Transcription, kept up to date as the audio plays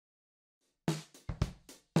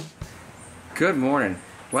Good morning.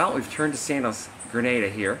 Well, we've turned to Sandals Grenada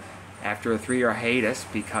here after a 3-year hiatus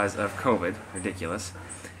because of COVID. Ridiculous.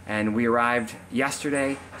 And we arrived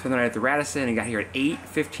yesterday, spent the night at the Radisson, and got here at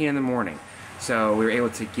 8:15 in the morning. So we were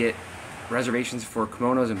able to get reservations for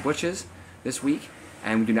kimonos and butches this week,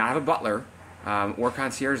 and we do not have a butler or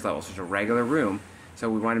concierge level, so it's a regular room. So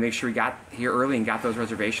we wanted to make sure we got here early and got those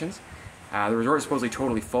reservations. The resort is supposedly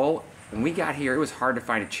totally full. When we got here, it was hard to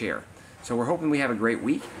find a chair. So we're hoping we have a great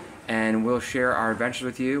week, and we'll share our adventures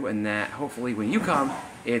with you, and that hopefully when you come,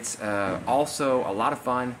 it's also a lot of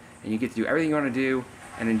fun, and you get to do everything you want to do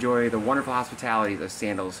and enjoy the wonderful hospitality of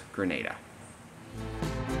Sandals Grenada.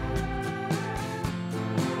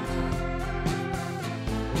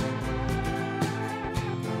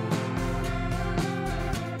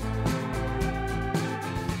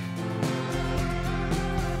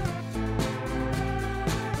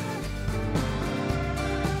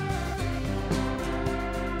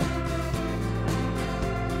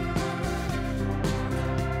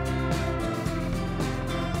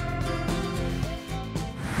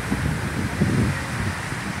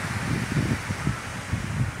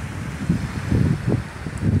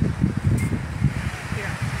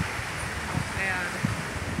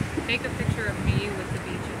 Take a picture of me with the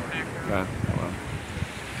beach in the background. Yeah, hello.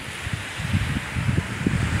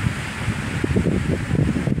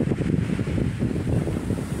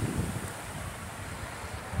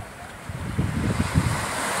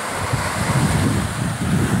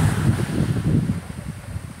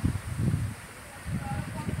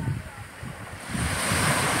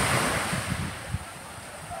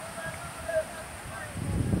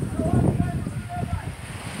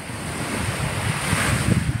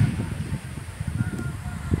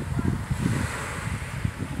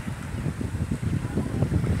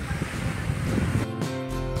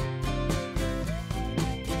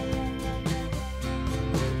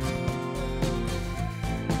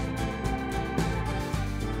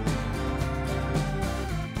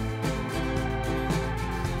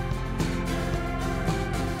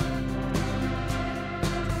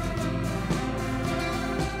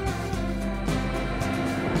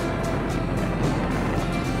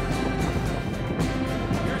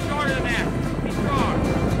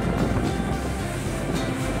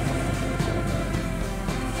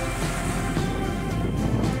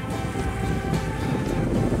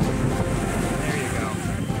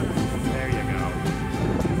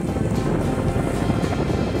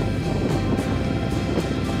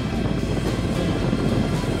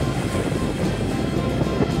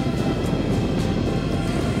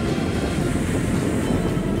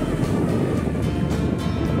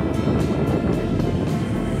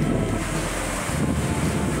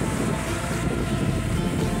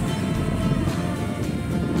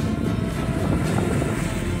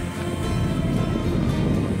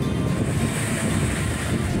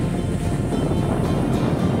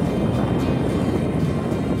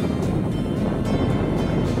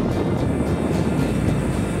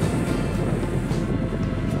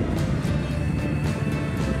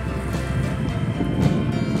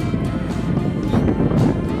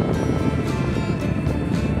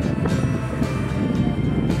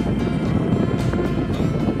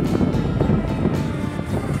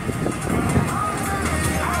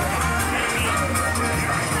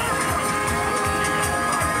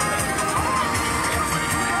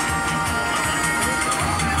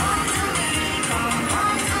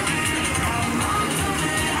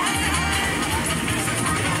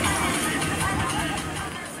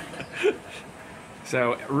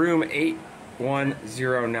 So room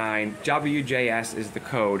 8109, WJS is the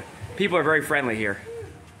code. People are very friendly here,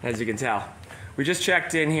 as you can tell. We just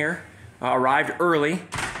checked in here, arrived early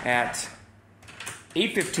at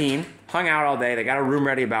 8:15, hung out all day. They got a room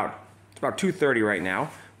ready it's about 2:30 right now,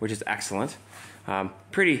 which is excellent.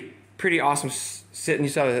 Pretty awesome sitting. You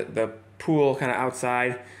saw the pool kind of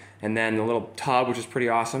outside, and then the little tub, which is pretty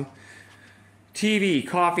awesome. TV,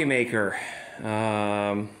 coffee maker,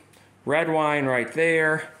 red wine right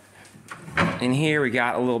there. In here we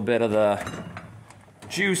got a little bit of the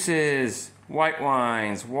juices, white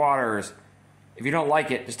wines, waters. If you don't like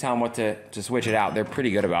it, just tell them what to switch it out. They're pretty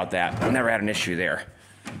good about that. I've never had an issue there.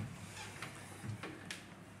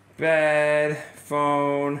 Bed,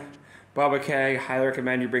 phone, Bubba keg. Highly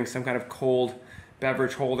recommend you bring some kind of cold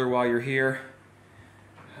beverage holder while you're here.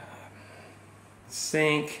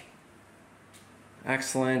 Sink.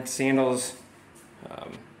 Excellent. Sandals.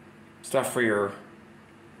 Stuff for your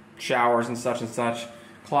showers and such.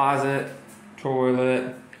 Closet,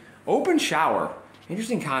 toilet, open shower.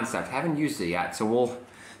 Interesting concept. Haven't used it yet, so we'll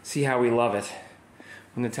see how we love it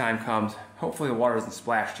when the time comes. Hopefully the water doesn't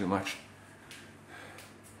splash too much.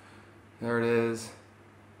 There it is.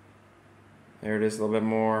 There it is, a little bit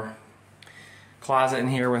more. Closet in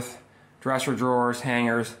here with dresser drawers,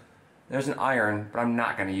 hangers. There's an iron, but I'm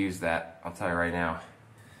not going to use that, I'll tell you right now.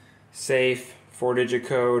 Safe, 4-digit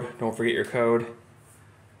code, don't forget your code.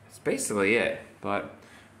 That's basically it, but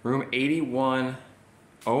room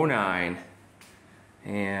 8109,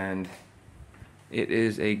 and it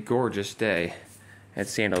is a gorgeous day at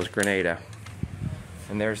Sandals Grenada.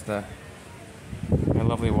 And there's my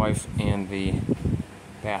lovely wife and the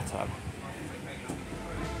bathtub.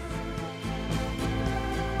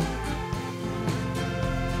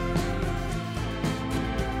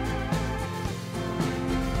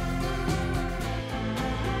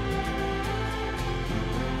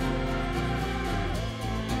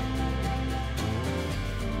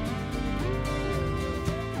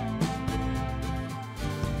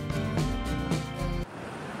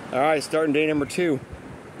 Alright, starting day number 2.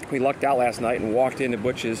 We lucked out last night and walked into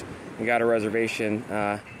Butch's and got a reservation,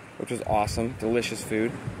 which was awesome. Delicious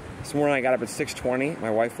food. This morning I got up at 6:20.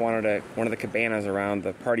 My wife wanted one of the cabanas around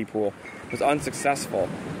the party pool. It was unsuccessful.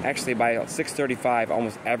 Actually, by 6:35,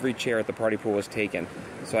 almost every chair at the party pool was taken.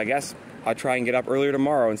 So I guess I'll try and get up earlier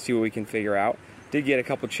tomorrow and see what we can figure out. Did get a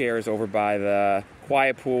couple chairs over by the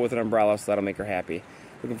quiet pool with an umbrella, so that'll make her happy.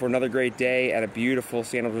 Looking for another great day at a beautiful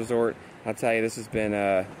Sandals resort. I'll tell you, this has been,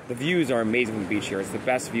 the views are amazing from the beach here. It's the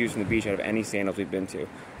best views from the beach out of any Sandals we've been to.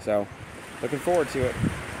 So, looking forward to it.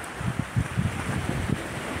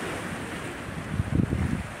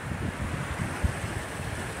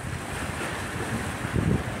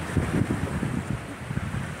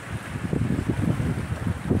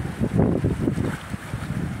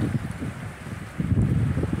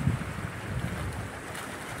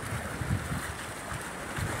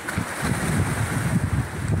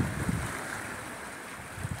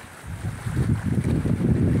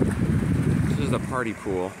 The party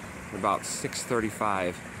pool at about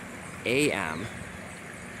 6:35 a.m.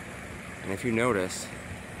 and if you notice,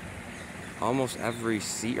 almost every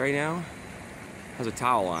seat right now has a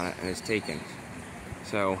towel on it and is taken.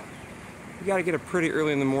 So you got to get up pretty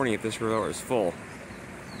early in the morning if this resort is full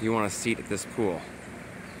if you want a seat at this pool.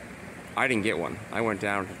 I didn't get one. I went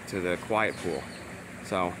down to the quiet pool.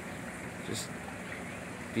 So just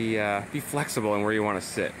be flexible in where you want to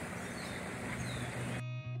sit.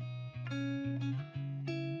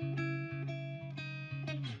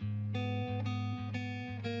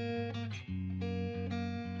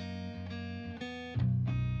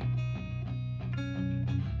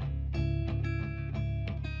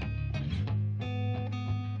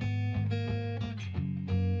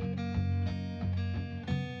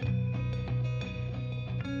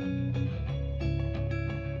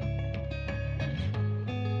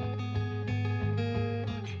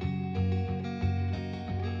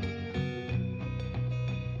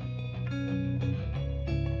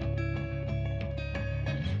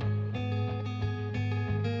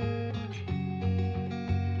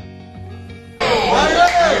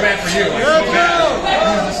 Bad for you, like so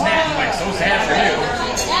bad. This is a snack, like so sad for you.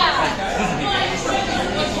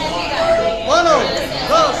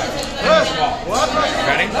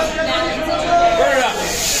 Ready? Burn it up.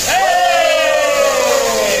 Hey!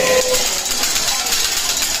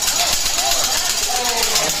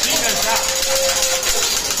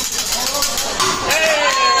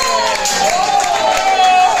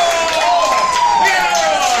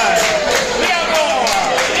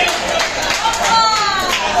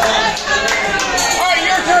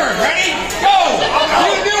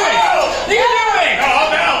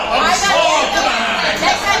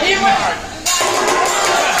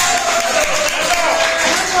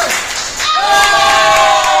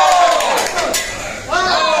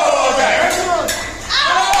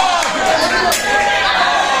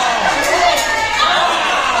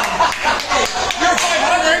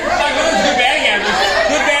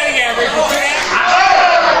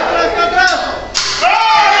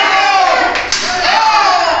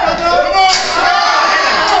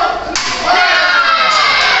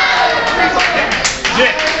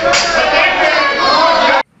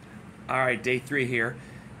 Alright, day 3 here.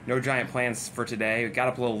 No giant plans for today. We got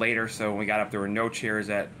up a little later, so when we got up there were no chairs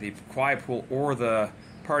at the quiet pool or the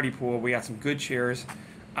party pool. We got some good chairs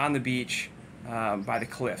on the beach by the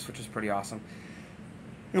cliffs, which was pretty awesome.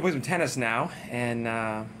 We're going to play some tennis now, and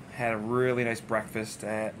had a really nice breakfast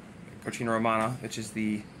at Cucina Romana, which is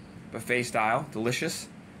the buffet style. Delicious.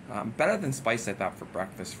 Better than spice, I thought, for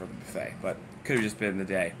breakfast for the buffet, but could have just been the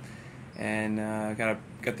day. And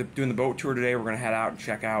doing the boat tour today. We're going to head out and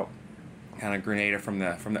check out kind of Grenada from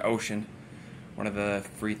the ocean. One of the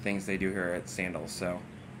free things they do here at Sandals. So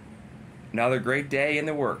another great day in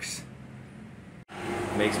the works.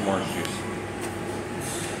 make some orange juice.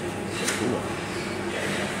 So cool.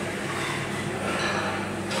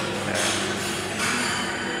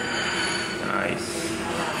 Nice.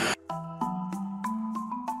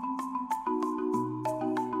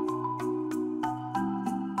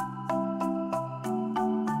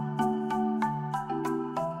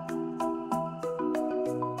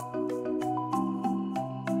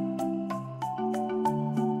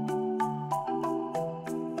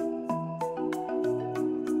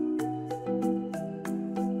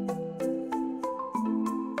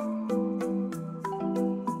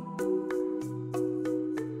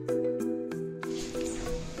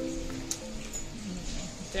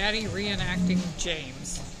 Daddy reenacting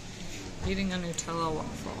James eating a Nutella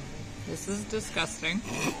waffle. This is disgusting.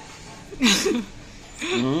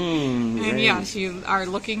 And yes, you are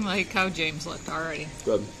looking like how James looked already.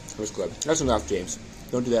 Good. It was good. That's enough, James.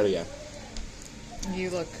 Don't do that again. You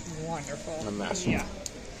look wonderful. I'm a mess. Yeah,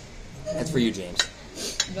 That's for you, James.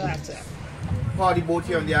 that's it. Party boat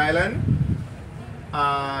here on the island,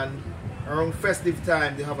 and around festive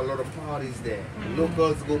time they have a lot of parties there. The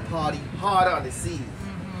locals go party harder on the seas,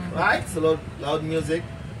 right? So loud music,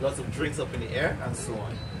 lots of drinks up in the air, and so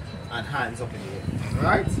on, and hands up in the air,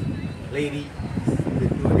 right? Ladies, they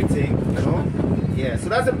do everything, you know. Yeah, so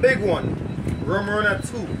that's a big one. Rum runner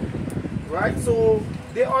too, right? So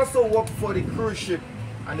they also work for the cruise ship,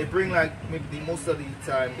 and they bring like maybe most of the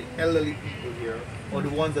time the elderly people here, or the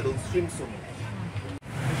ones that don't swim so much.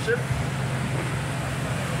 The ship,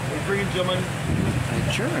 they bring in German.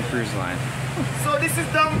 A German cruise line. So this is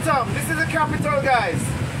downtown. This is the capital, guys.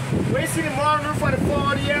 When you see the modern roof on the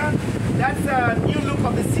forward here, that's a new look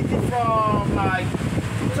of the city from like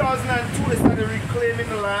 2002. They started reclaiming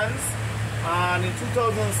the lands, and in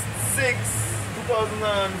 2006,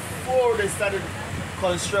 2004 they started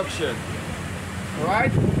construction.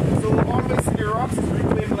 Alright? So always in the rocks is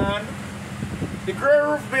reclaimed land. The grey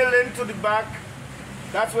roof building to the back,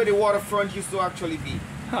 that's where the waterfront used to actually be.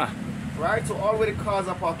 Huh. Right? So all where the cars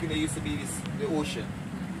are parking, there used to be the ocean.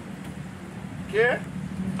 Okay?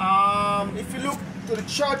 If you look to the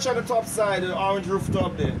church on the top side, the orange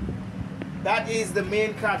rooftop there, that is the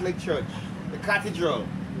main Catholic church, the cathedral.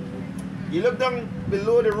 You look down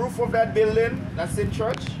below the roof of that building, that's in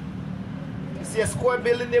church. You see a square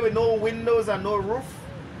building there with no windows and no roof.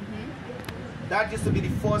 That used to be the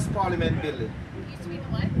first Parliament building. Used to be the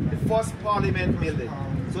what? The first Parliament building.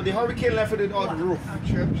 So the hurricane left it without the roof.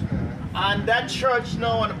 And that church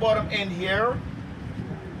now on the bottom end here,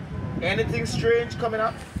 anything strange coming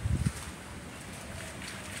up?